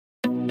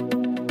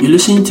You're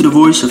listening to the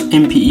Voice of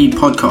MPE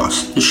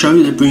podcast, the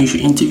show that brings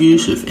you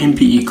interviews with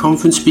MPE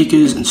conference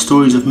speakers and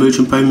stories of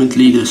merchant payment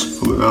leaders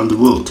from around the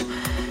world.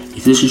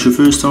 If this is your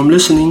first time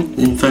listening,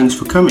 then thanks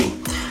for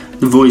coming.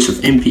 The Voice of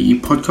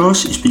MPE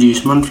podcast is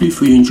produced monthly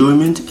for your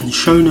enjoyment, and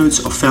show notes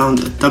are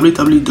found at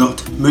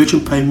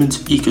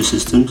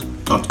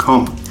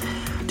www.merchantpaymentsecosystems.com.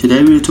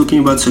 Today we are talking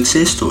about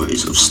success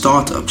stories of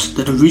startups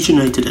that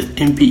originated at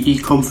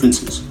MPE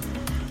conferences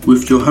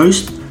with your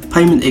host,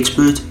 payment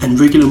expert and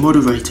regular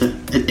moderator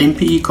at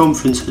MPE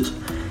conferences,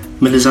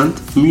 Melisande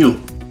Mule.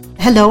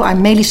 Hello,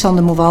 I'm Melisande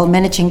Mouwal,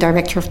 Managing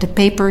Director of The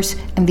Papers,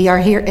 and we are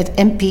here at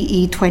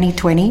MPE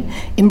 2020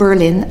 in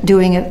Berlin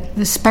doing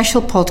a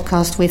special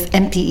podcast with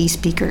MPE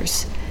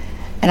speakers.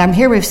 And I'm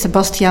here with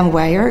Sebastian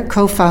Weyer,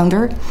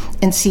 co-founder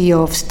and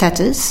CEO of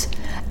Status,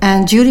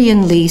 and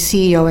Julian Lee,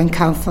 CEO and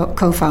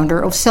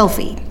co-founder of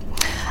Selfie.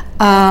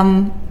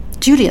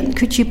 Julian,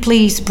 could you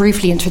please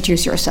briefly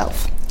introduce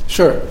yourself?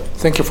 Sure.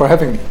 Thank you for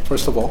having me,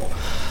 first of all.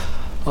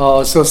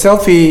 So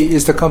Selfie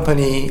is the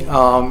company,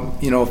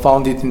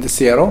 founded in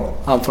Seattle.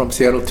 I'm from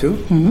Seattle too.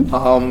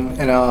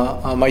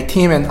 Mm-hmm. My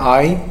team and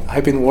I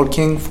have been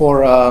working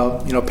for,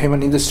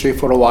 payment industry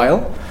for a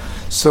while.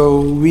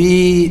 So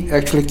we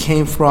actually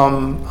came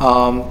from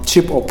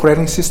chip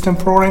operating system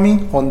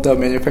programming on the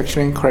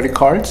manufacturing credit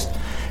cards.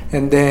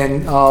 And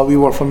then we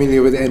were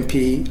familiar with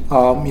MP,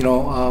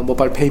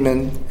 mobile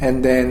payment,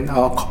 and then,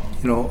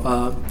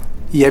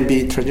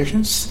 EMB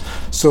transactions.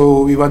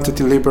 So we want to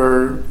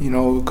deliver,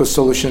 good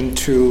solution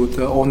to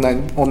the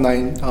online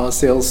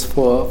sales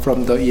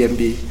from the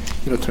EMB,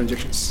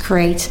 transactions.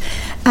 Great.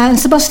 And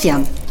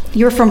Sebastian,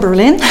 you're from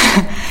Berlin.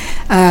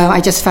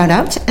 I just found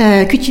out.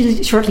 Could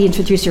you shortly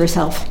introduce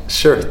yourself?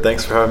 Sure.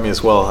 Thanks for having me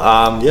as well.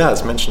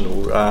 As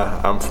mentioned,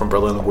 I'm from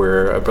Berlin.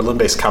 We're a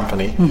Berlin-based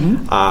company,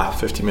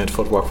 50-minute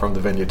foot walk from the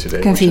venue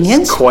today.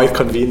 Convenient. Which is quite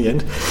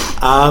convenient.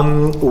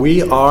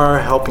 We are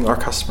helping our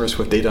customers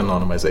with data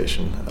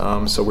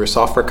anonymization. So we're a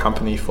software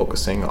company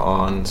focusing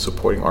on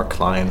supporting our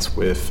clients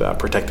with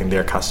protecting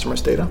their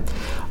customers' data,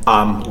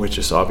 which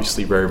is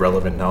obviously very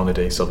relevant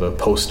nowadays of a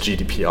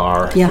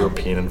post-GDPR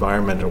European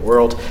environment and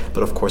world.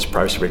 But of course,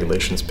 privacy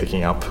regulations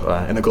picking up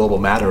in a global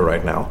matter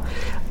right now.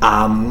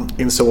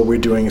 And so what we're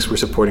doing is we're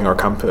supporting our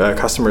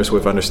customers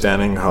with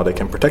understanding how they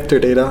can protect their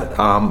data,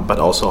 but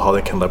also how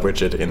they can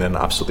leverage it in an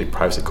absolutely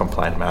privacy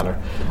compliant manner.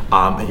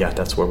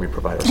 That's what we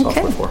provide our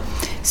software for.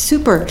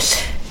 Super.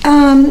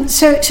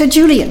 So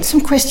Julian, some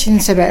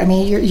questions about,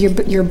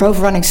 you're both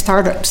running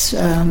startups,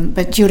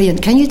 but Julian,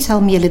 can you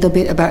tell me a little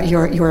bit about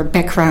your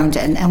background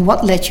and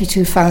what led you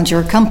to found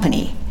your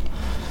company?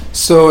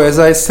 So as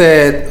I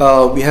said,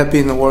 we have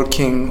been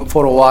working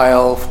for a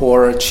while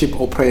for a chip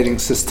operating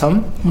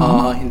system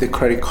in the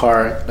credit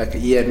card, like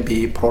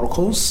EMB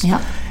protocols.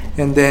 Yeah.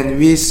 And then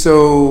we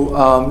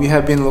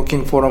have been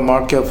looking for a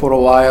market for a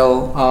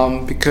while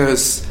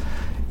because,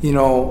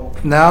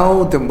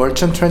 now the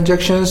merchant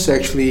transactions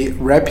actually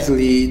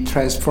rapidly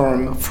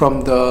transform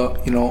from the,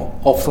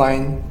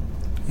 offline,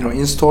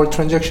 in-store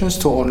transactions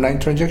to online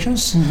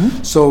transactions.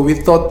 Mm-hmm. So we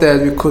thought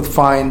that we could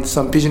find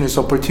some business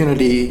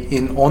opportunity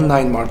in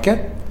online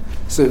market.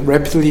 It's a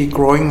rapidly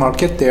growing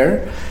market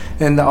there.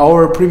 And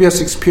our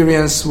previous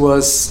experience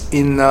was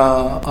in,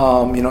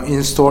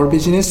 in-store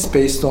business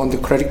based on the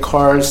credit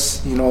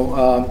cards,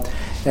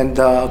 and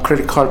the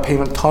credit card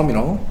payment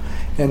terminal.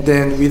 And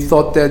then we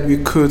thought that we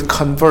could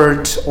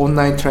convert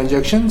online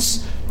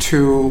transactions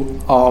to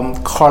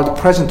card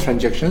present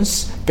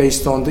transactions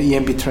based on the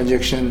EMB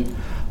transaction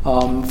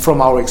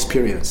from our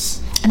experience.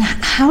 And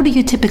how do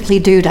you typically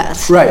do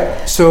that?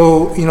 Right.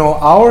 So,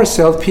 our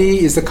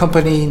Selfie is a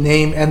company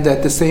name, and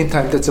at the same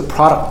time, that's a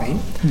product name.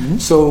 Mm-hmm.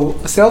 So,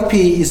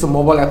 Selfie is a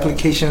mobile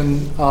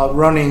application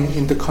running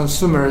in the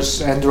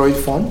consumer's Android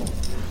phone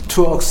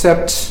to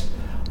accept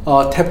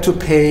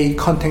tap-to-pay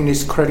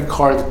contactless credit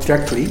card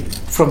directly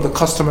from the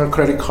customer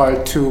credit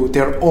card to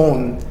their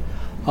own,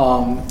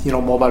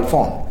 mobile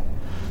phone.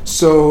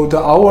 So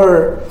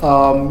our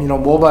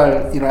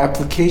mobile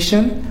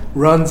application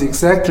runs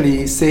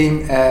exactly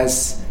same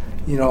as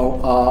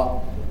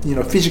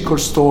physical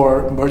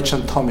store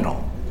merchant terminal.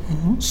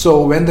 Mm-hmm.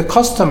 So when the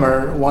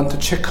customer want to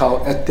check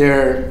out at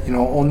their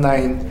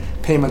online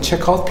payment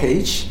checkout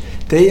page,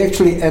 they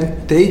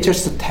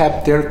just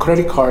tap their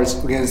credit cards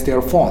against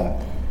their phone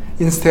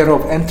instead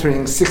of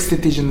entering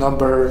 60-digit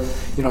number,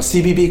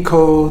 CVV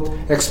code,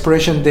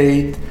 expiration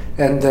date,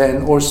 and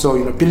then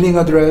also billing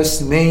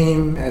address,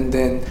 name, and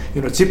then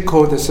zip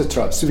code,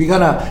 etc. So we're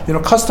gonna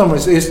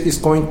customers is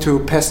going to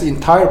pass the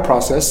entire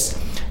process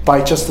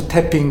by just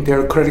tapping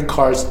their credit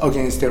cards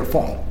against their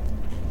phone.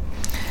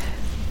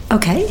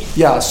 Okay.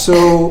 Yeah.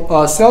 So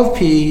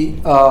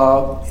Selfie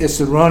is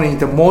running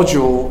the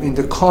module in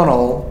the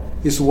kernel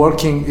is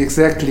working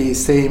exactly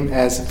same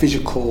as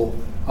physical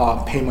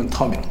payment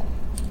terminal.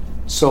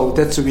 So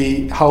that's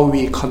how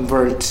we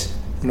convert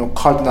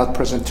card not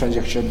present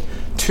transaction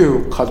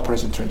to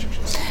card-present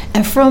transactions.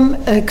 And from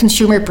a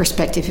consumer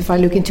perspective, if I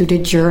look into the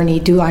journey,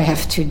 do I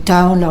have to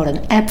download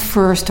an app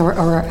first,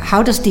 or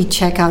how does the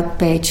checkout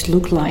page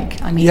look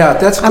like? I mean,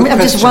 that's a good I'm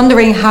just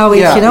wondering how it,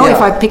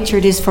 if I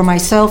picture this for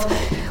myself,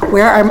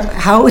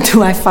 how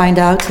do I find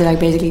out that I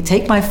basically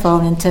take my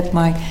phone and tap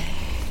my...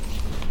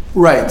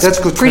 Right, that's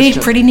a good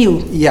question. Pretty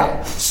new.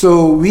 Yeah,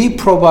 so we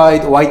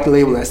provide white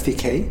label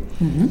SDK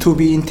to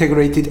be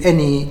integrated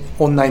any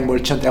online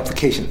merchant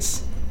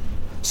applications.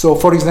 So,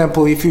 for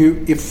example, if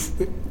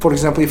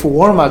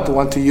Walmart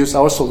want to use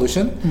our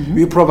solution,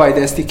 we provide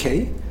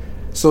SDK,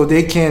 so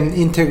they can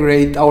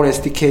integrate our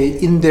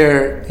SDK in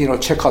their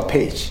checkout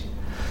page.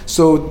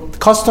 So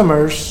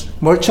consumers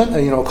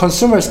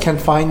can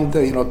find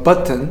the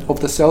button of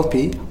the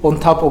selfie on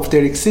top of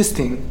their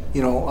existing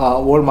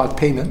Walmart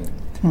payment.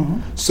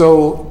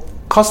 So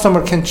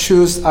customer can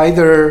choose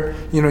either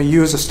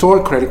use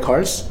store credit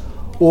cards,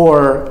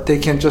 or they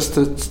can just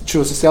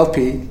choose a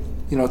selfie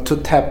to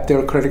tap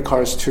their credit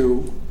cards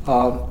to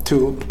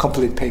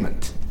complete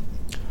payment.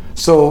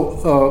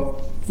 So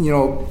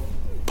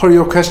per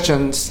your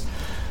questions,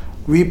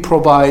 we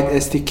provide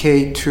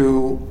SDK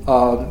to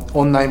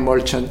online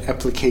merchant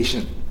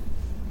application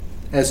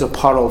as a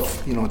part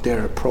of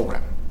their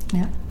program.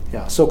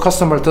 Yeah. So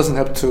consumer doesn't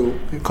have to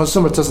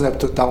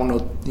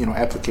download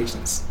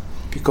applications,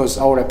 because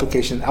our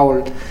application,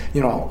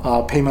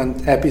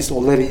 payment app is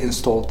already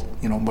installed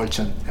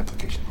merchant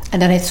application.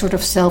 And then it's sort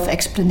of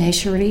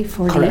self-explanatory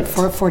for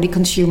the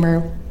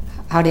consumer,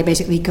 how they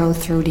basically go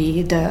through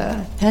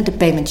the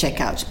payment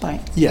checkouts by.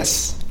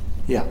 Yes.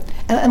 Yeah.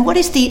 And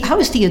how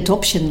is the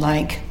adoption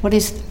like?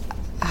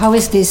 How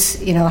is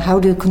this? How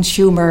do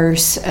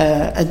consumers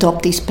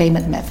adopt these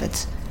payment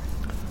methods?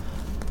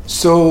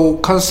 So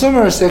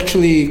consumers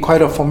actually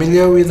quite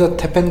familiar with the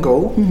tap and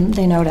go.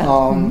 They know that.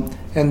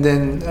 And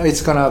then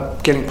it's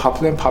getting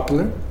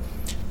popular.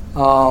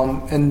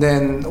 And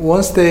then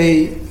once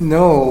they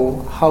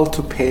know how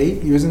to pay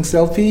using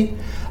selfie,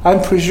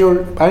 I'm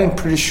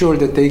pretty sure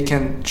that they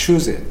can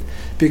choose it,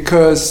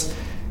 because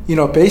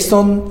based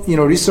on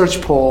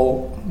research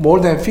poll, more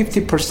than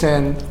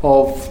 50%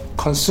 of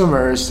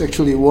consumers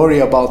actually worry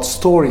about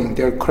storing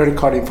their credit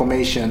card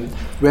information,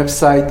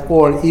 website,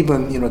 or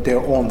even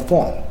their own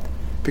phone,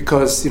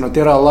 because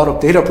there are a lot of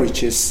data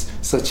breaches,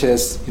 such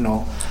as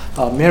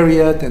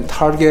Marriott and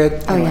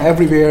Target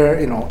everywhere,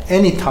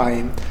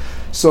 anytime.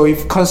 So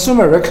if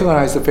consumer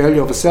recognize the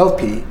value of a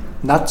selfie,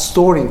 not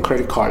storing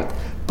credit card,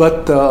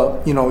 but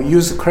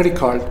use a credit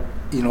card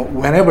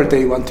whenever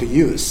they want to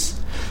use.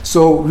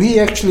 So we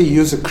actually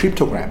use a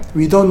cryptogram.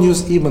 We don't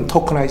use even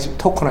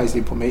tokenized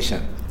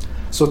information.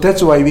 So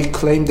that's why we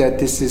claim that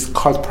this is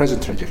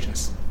card-present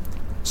transactions.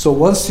 So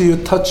once you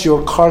touch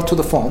your card to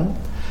the phone,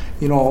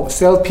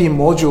 selfie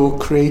module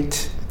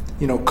create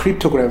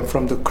cryptogram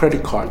from the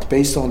credit card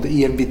based on the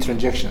EMB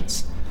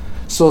transactions.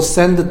 So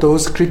send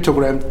those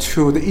cryptogram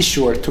to the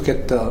issuer to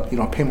get the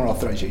payment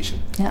authorization.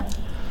 Yeah.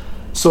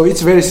 So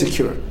it's very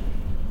secure.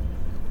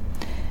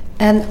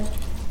 And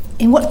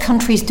in what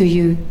countries do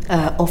you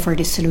offer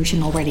this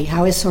solution already?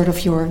 How is sort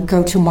of your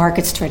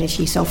go-to-market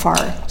strategy so far?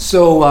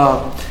 So,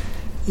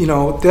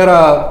 there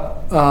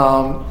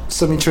are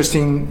some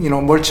interesting,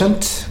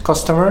 merchant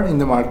customer in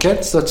the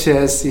market, such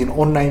as in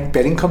online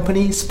betting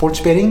company, sports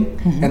betting,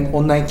 and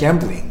online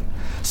gambling.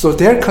 So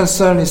their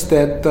concern is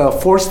that the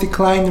forced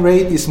decline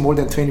rate is more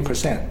than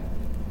 20%.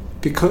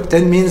 Because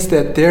that means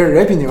that their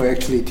revenue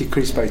actually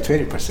decreased by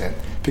 20%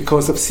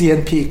 because of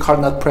CNP, card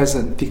not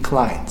present,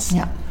 declines.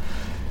 Yeah.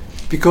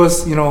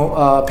 Because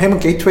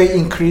payment gateway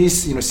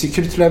increase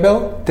security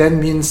level, that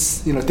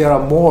means there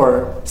are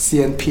more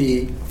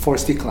CNP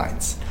forced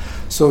declines.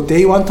 So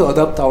they want to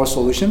adopt our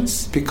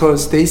solutions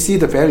because they see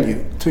the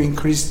value to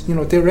increase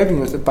their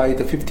revenues by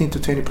the 15 to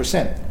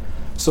 20%.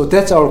 So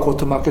that's our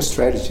go-to-market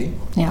strategy.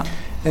 Yeah.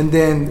 And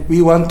then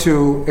we want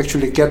to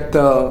actually get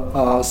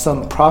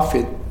some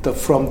profit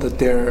from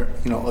their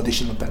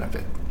additional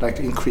benefit, like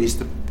increase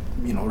the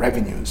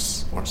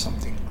revenues or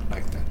something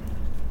like that.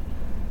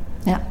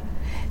 Yeah.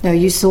 No,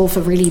 you solve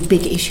a really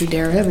big issue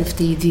there with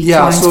the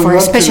clients, so for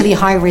especially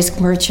high-risk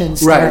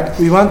merchants. Right.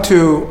 We want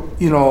to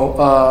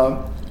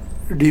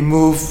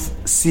remove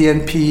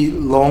CNP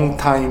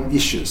long-time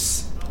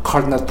issues,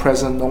 card not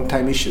present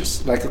long-time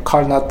issues, like a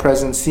card not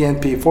present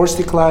CNP forced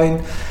decline,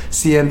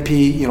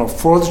 CNP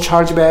fraud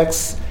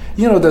chargebacks.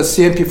 The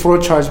CNP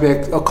fraud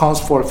chargeback accounts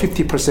for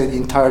 50%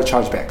 entire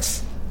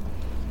chargebacks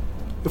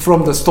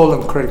from the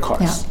stolen credit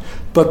cards. Yeah.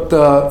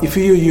 But if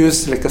you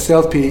use like a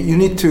selfie, you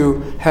need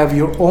to have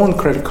your own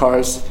credit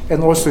cards,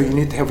 and also you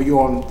need to have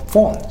your own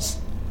phones.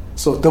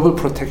 So double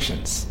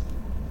protections,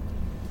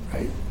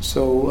 right?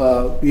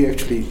 So we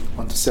actually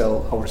want to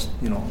sell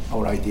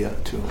our idea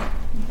to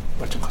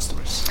merchant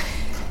customers.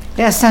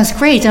 Yeah, sounds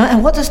great.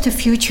 And what does the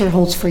future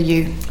hold for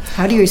you?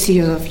 How do you see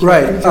your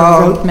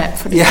roadmap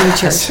for the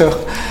future? So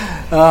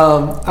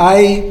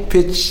I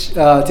pitched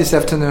this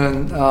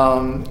afternoon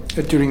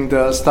during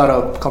the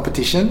startup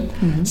competition.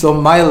 So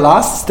my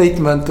last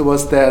statement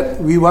was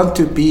that we want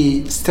to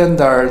be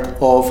standard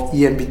of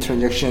EMB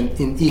transaction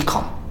in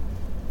e-com.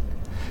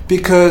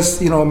 because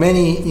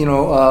many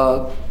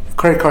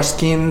credit card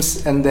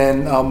schemes and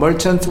then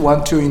merchants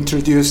want to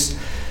introduce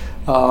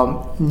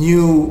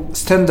new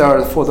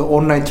standard for the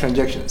online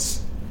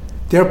transactions.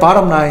 Their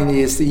bottom line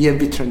is the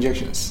EMB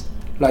transactions,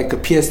 like a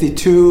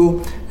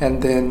PSD2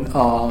 and then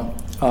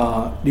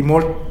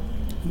remote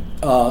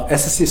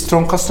SSC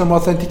strong customer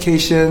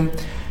authentication,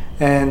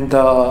 and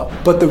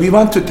but we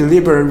want to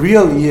deliver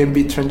real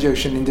EMB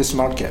transaction in this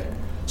market.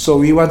 So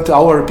we want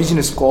our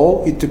business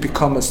goal is to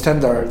become a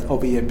standard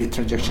of EMB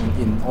transaction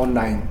in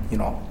online,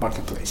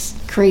 marketplace.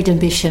 Great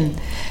ambition,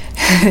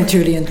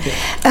 Julian.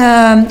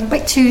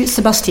 Back to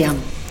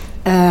Sebastian.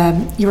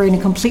 You're in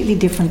a completely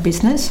different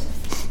business.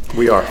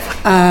 We are.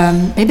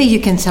 Maybe you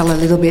can tell a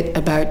little bit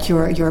about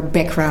your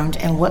background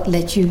and what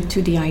led you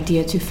to the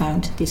idea to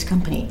found this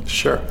company.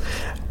 Sure.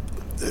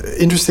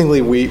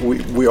 Interestingly,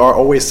 we are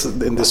always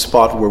in this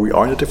spot where we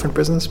are in a different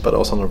business, but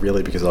also not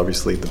really, because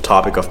obviously the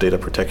topic of data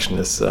protection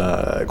is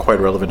quite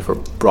relevant for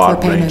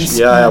broad range.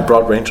 A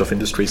broad range of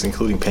industries,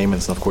 including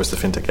payments and of course the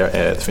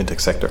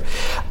fintech sector.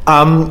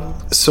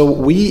 So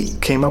we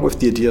came up with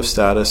the idea of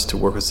Status to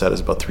work with Status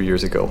about 3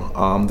 years ago.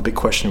 The big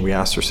question we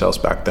asked ourselves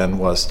back then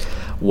was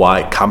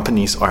why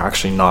companies are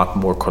actually not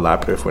more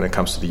collaborative when it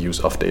comes to the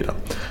use of data.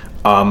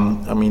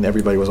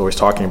 Everybody was always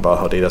talking about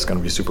how data is going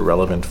to be super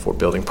relevant for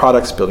building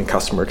products, building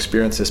customer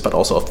experiences, but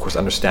also, of course,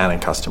 understanding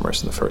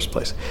customers in the first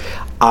place.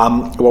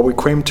 What we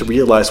came to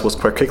realize was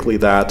quite quickly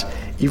that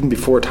even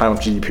before time of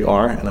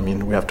GDPR,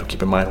 and we have to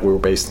keep in mind we were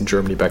based in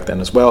Germany back then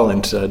as well,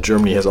 and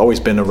Germany has always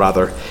been a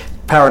rather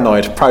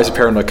privacy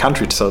paranoid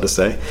country, so to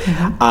say.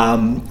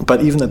 Mm-hmm.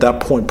 But even at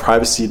that point,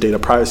 data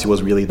privacy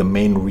was really the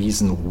main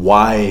reason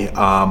why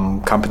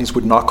companies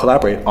would not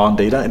collaborate on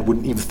data and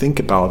wouldn't even think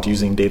about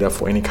using data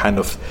for any kind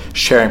of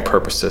sharing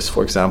purposes.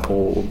 For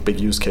example, a big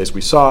use case we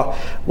saw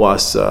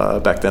was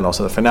back then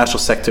also the financial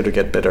sector to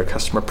get better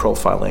customer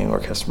profiling or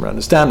customer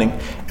understanding.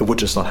 It would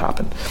just not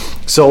happen.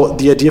 So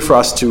the idea for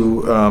us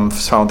to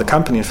found the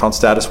company and found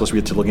Status was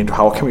really to look into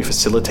how can we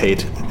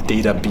facilitate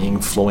data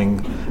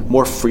flowing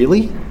more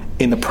freely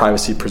in a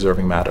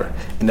privacy-preserving manner.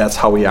 And that's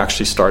how we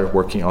actually started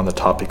working on the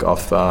topic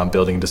of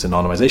building this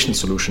anonymization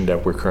solution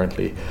that we're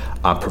currently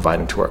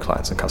providing to our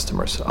clients and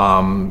customers,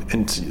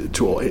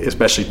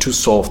 especially to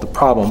solve the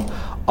problem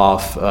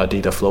of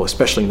data flow,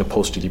 especially in the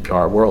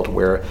post-GDPR world,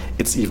 where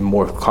it's even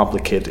more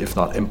complicated, if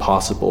not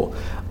impossible,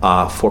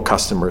 for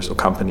customers or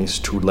companies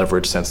to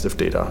leverage sensitive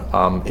data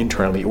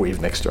internally or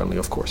even externally,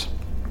 of course.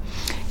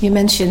 You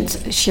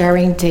mentioned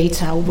sharing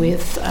data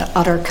with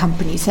other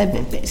companies,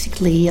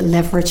 basically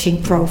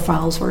leveraging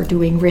profiles or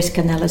doing risk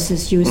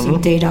analysis using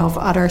data of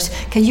others.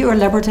 Can you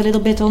elaborate a little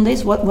bit on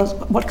this?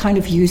 What kind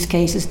of use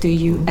cases do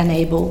you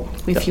enable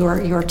with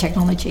your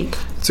technology?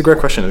 It's a great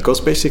question. It goes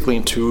basically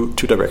in two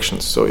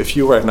directions. So if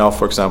you right now,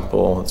 for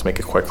example, let's make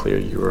it quite clear,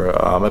 you're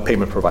a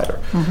payment provider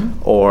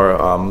or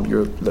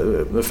you're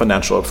a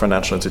financial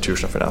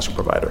institution, a financial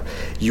provider,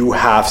 you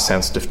have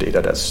sensitive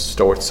data that's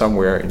stored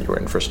somewhere in your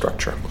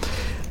infrastructure.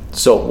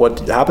 So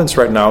what happens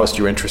right now is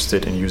you're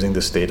interested in using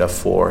this data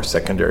for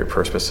secondary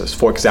purposes.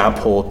 For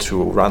example,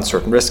 to run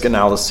certain risk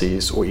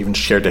analyses or even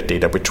share that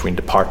data between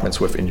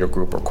departments within your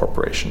group or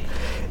corporation.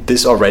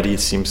 This already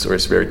seems or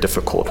is very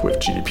difficult with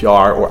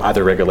GDPR or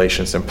other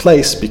regulations in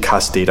place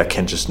because data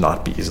can just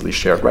not be easily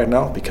shared right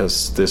now,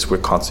 because this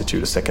would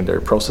constitute a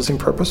secondary processing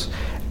purpose.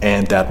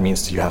 And that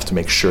means that you have to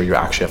make sure you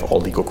actually have all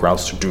legal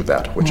grounds to do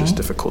that, which is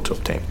difficult to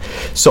obtain.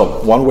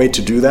 So one way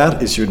to do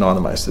that is you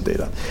anonymize the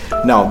data.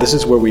 Now, this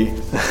is where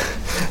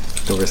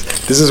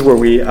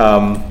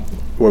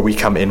we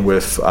come in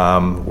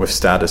with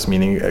Status,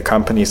 meaning a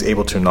company is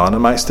able to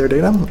anonymize their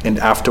data and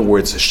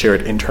afterwards share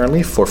it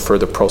internally for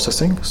further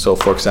processing. So,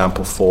 for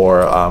example,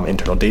 for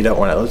internal data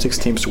or analytics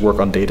teams to work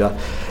on data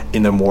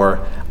in a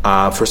more,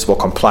 first of all,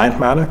 compliant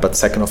manner, but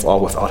second of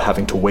all, without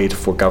having to wait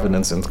for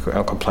governance and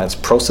compliance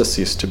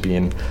processes to be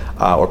in,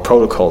 or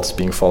protocols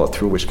being followed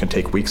through, which can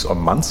take weeks or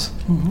months.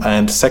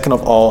 And second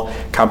of all,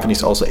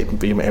 companies also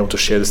being able to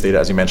share this data,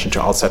 as you mentioned,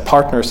 to outside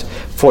partners.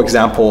 For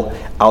example,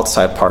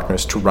 outside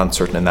partners to run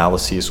certain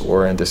analyses,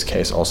 or in this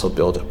case, also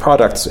build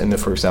products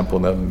for example,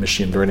 in the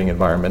machine learning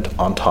environment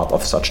on top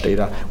of such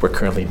data, where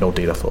currently no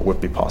data flow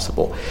would be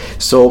possible.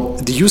 So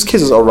the use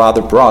cases are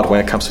rather broad when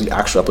it comes to the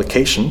actual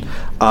application.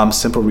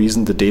 Simple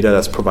reason, the data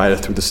that's provided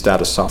through the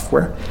Status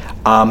software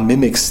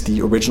mimics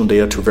the original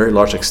data to a very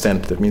large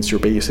extent. That means you're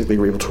basically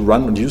able to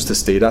run and use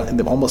this data in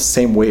the almost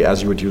same way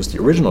as you would use the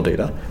original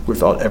data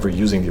without ever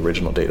using the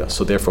original data.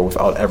 So therefore,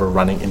 without ever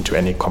running into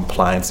any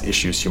compliance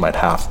issues you might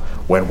have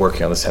when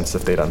working on the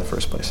sensitive data in the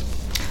first place.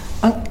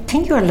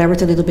 Can you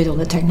elaborate a little bit on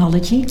the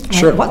technology?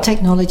 Sure. What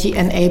technology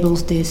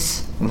enables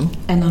this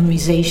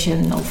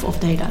anonymization of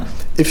data?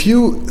 If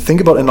you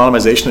think about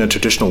anonymization in a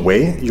traditional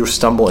way, you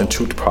stumble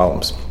into two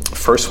problems.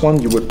 First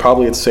one, you would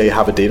probably, let's say,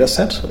 have a data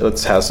set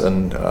that has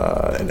an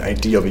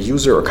ID of a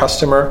user or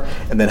customer,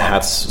 and then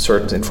has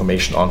certain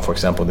information on, for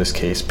example, in this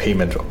case,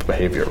 payment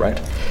behavior, right?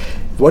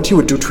 What you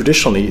would do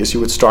traditionally is you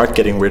would start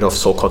getting rid of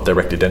so-called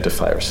direct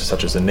identifiers,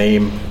 such as a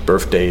name,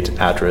 birth date,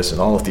 address, and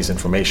all of these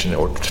information in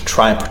order to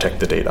try and protect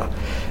the data.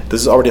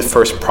 this is already a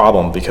first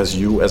problem, because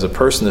you as a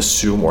person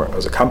assume, or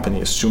as a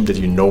company assume, that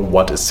you know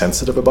what is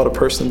sensitive about a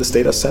person in this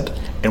data set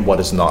and what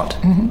is not.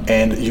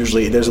 And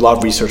usually there's a lot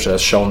of research that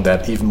has shown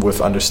that even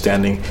with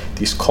understanding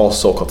these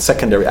so-called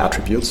secondary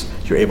attributes,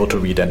 you're able to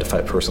re-identify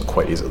a person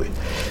quite easily.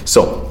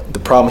 So the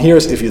problem here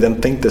is, if you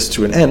then think this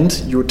to an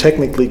end, you would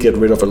technically get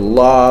rid of a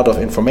lot of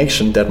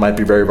information that might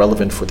be very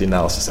relevant for the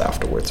analysis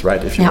afterwards,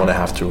 right? If you want to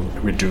have to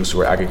reduce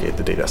or aggregate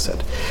the data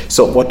set.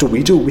 So what do?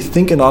 We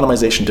think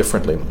anonymization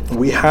differently.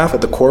 We have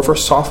at the core of our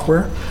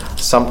software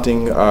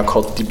something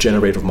called deep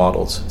generative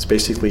models. It's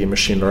basically a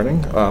machine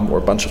learning or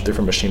a bunch of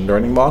different machine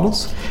learning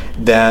models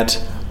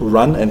that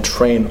run and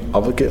train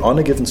on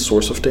a given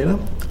source of data,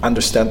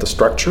 understand the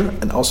structure,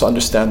 and also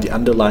understand the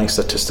underlying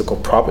statistical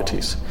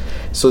properties.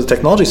 So the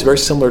technology is very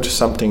similar to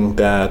something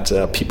that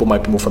people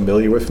might be more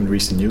familiar with in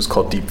recent news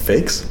called deep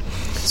fakes.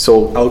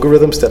 So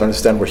algorithms that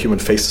understand what human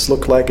faces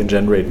look like and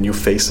generate new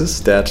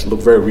faces that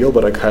look very real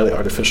but are highly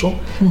artificial.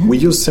 We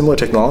use similar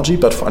technology,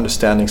 but for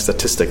understanding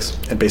statistics,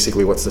 and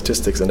basically what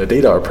statistics and the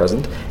data are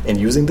present, and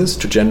using this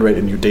to generate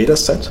a new data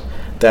set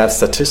that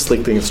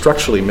statistically and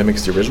structurally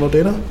mimics the original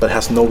data, but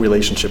has no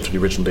relationship to the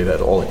original data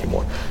at all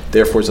anymore.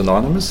 Therefore, it's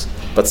anonymous,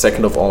 but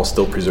second of all,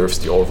 still preserves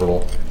the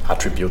overall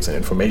attributes and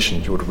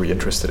information you would be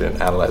interested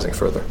in analyzing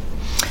further.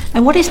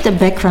 And what is the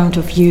background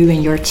of you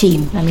and your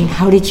team? I mean,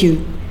 how did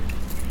you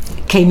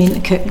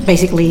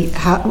basically,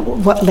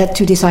 what led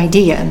to this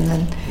idea, and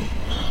then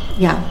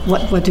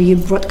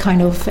what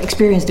kind of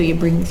experience do you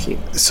bring with you?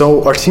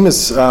 So our team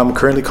is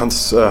currently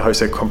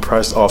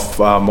comprised of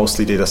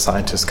mostly data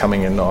scientists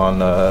coming in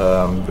on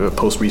a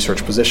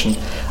post-research position,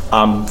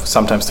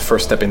 sometimes the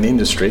first step in the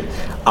industry.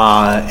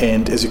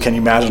 And as you can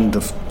imagine,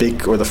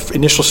 the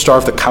initial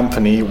start of the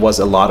company was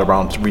a lot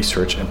around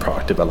research and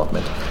product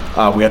development.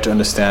 We had to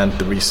understand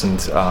the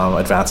recent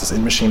advances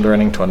in machine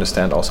learning to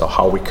understand also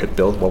how we could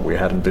build what we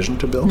had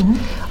envisioned to build,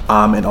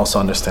 and also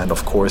understand,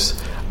 of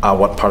course,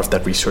 what part of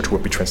that research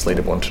would be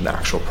translatable into an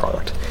actual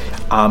product.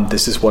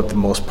 This is what the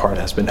most part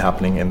has been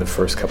happening in the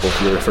first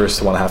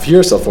 1.5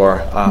 years of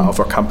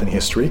our company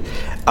history.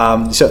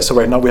 So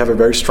right now we have a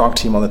very strong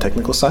team on the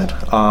technical side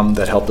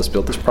that helped us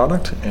build this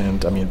product.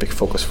 And a big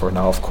focus for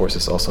now, of course,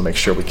 is also make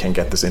sure we can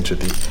get this into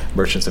the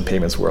merchants and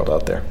payments world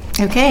out there.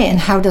 Okay, and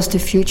how does the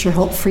future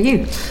hold for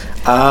you?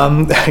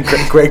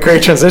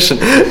 Great transition.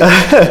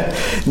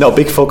 No,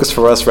 big focus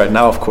for us right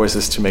now, of course,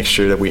 is to make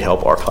sure that we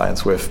help our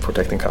clients with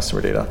protecting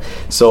customer data.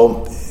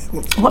 So,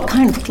 what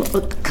kind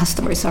of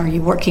customers are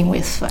you working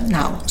with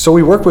now? So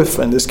we work with,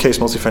 in this case,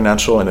 mostly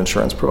financial and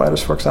insurance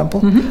providers, for example.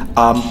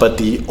 But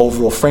the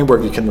overall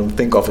framework you can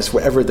think of is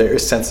wherever there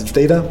is sensitive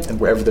data and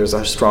wherever there's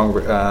a strong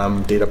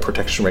data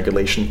protection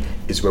regulation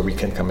is where we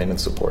can come in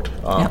and support.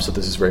 So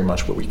this is very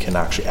much where we can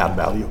actually add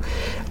value.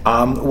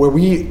 Where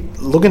we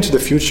look into the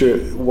future,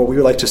 what we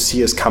would like to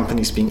see is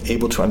companies being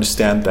able to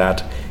understand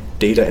that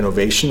data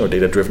innovation or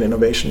data-driven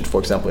innovation, for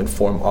example, in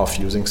form of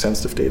using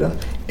sensitive data,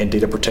 and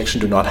data protection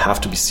do not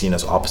have to be seen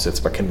as opposites,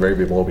 but can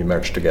very well be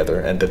merged together,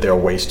 and that there are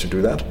ways to do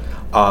that.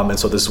 And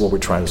so this is what we're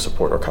trying to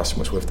support our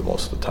customers with the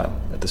most of the time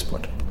at this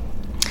point.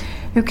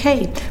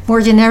 Okay,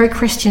 more generic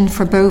question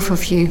for both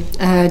of you.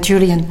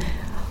 Julian,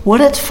 what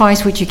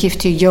advice would you give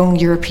to young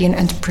European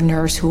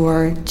entrepreneurs who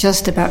are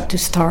just about to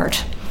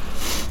start?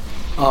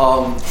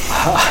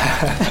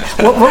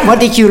 What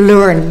did you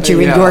learn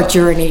during your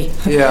journey?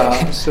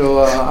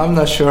 So I'm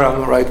not sure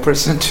I'm the right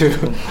person to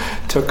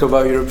talk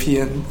about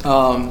European.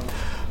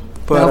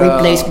 But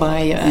replaced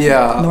by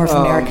North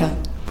America.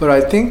 But I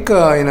think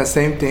the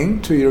same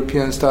thing to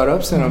European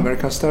startups and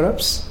American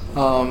startups.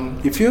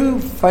 If you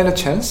find a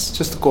chance,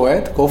 just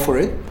go for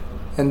it,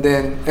 and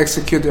then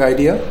execute the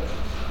idea,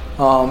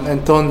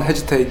 and don't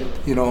hesitate.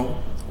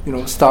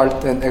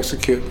 Start and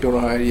execute your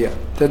own idea.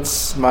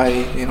 That's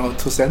my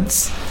 2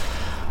 cents.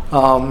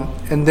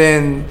 And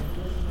then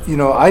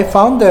I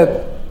found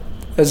that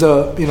as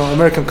a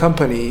American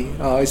company,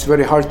 it's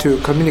very hard to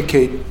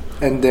communicate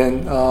and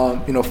then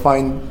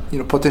find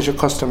potential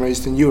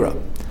customers in Europe.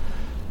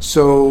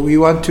 So we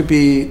want to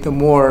be the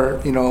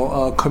more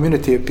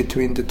community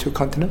between the two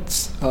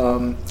continents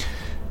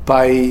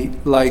by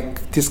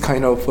like this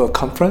kind of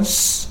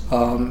conference,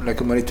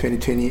 like Money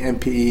 2020,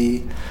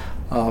 MPE.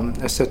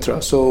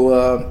 Etc. So,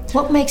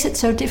 what makes it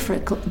so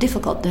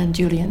difficult then,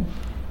 Julian?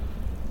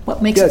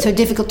 What makes it so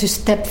difficult to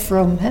step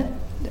from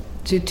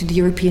to the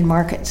European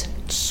market?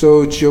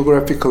 So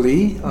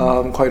geographically,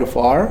 quite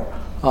far,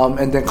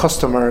 and then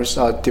customers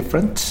are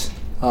different.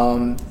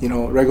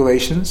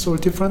 Regulations are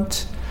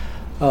different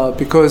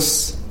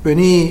because when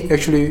he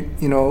actually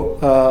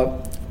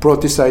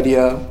brought this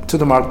idea to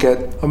the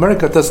market,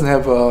 America doesn't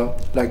have a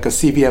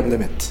CVM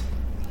limit.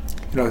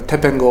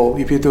 Tap and go.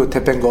 If you do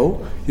tap and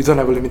go, you don't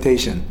have a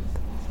limitation.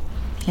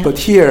 Yeah. But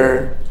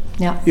here,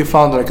 you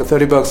found like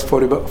 $30,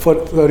 €30,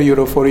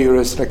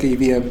 €40, like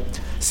EVM,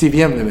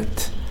 CVM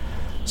limit.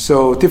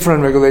 So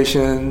different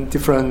regulation,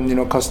 different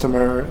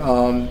customer,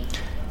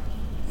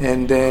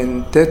 and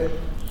then that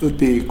would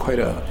be quite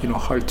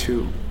hard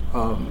to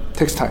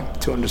takes time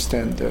to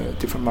understand the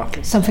different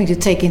markets. Something to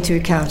take into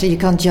account. You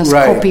can't just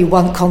copy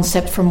one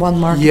concept from one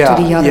market to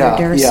the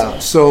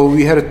other. So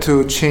we had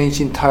to change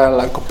entire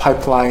like a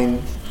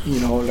pipeline,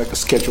 like a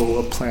schedule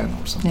or plan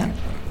or something. Yeah.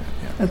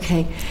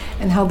 Okay.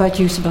 And how about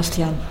you,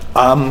 Sebastian?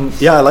 I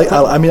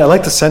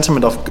like the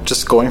sentiment of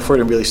just going for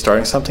it and really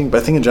starting something.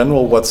 But I think in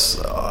general,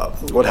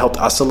 what helped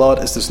us a lot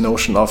is this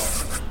notion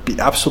of be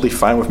absolutely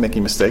fine with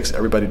making mistakes.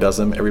 Everybody does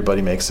them,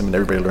 everybody makes them, and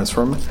everybody learns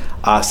from them.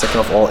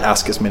 Second of all,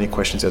 ask as many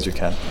questions as you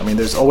can. I mean,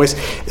 there's always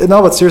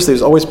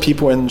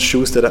people in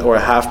shoes that or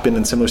have been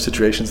in similar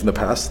situations in the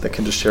past that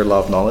can just share a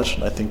lot of knowledge.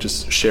 And I think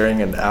just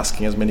sharing and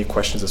asking as many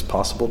questions as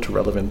possible to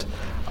relevant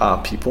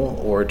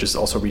people, or just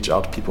also reach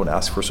out to people and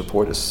ask for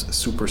support, is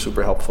super,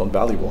 super helpful and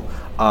valuable.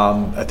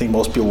 I think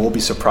most people will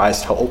be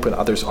surprised how open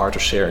others are to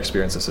share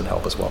experiences and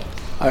help as well.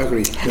 I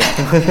agree.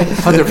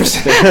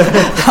 100%.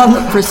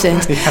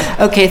 100%.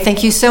 Yeah. Okay,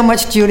 thank you so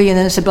much, Julian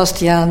and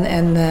Sebastian.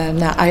 And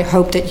I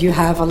hope that you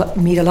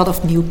meet a lot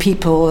of new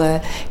people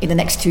in the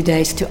next 2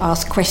 days to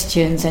ask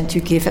questions and to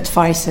give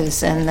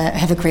advices. And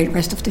have a great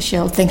rest of the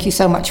show. Thank you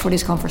so much for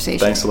this conversation.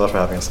 Thanks a lot for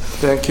having us.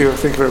 Thank you.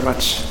 Thank you very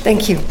much.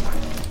 Thank you.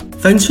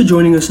 Thanks for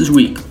joining us this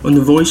week on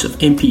the Voice of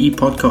MPE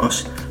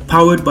podcast,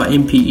 powered by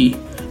MPE.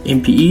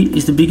 MPE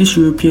is the biggest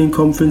European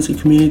conference and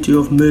community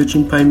of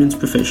merchant payments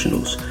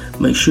professionals.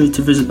 Make sure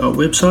to visit our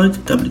website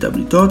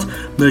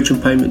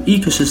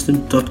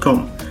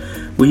www.merchantpaymentecosystem.com,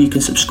 where you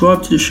can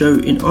subscribe to the show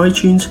in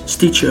iTunes,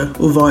 Stitcher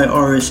or via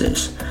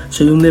RSS,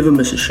 so you'll never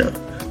miss a show.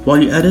 While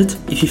you're at it,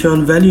 if you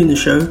found value in the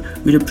show,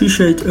 we'd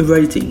appreciate a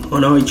rating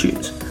on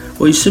iTunes,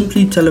 or you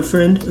simply tell a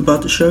friend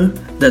about the show.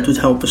 That would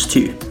help us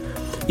too.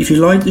 If you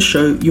like the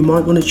show, you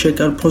might want to check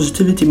out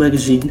Positivity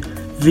Magazine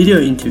video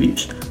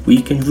interviews, where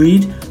you can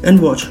read and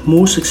watch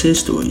more success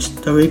stories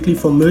directly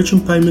from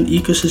merchant payment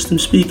ecosystem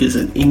speakers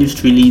and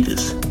industry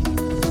leaders.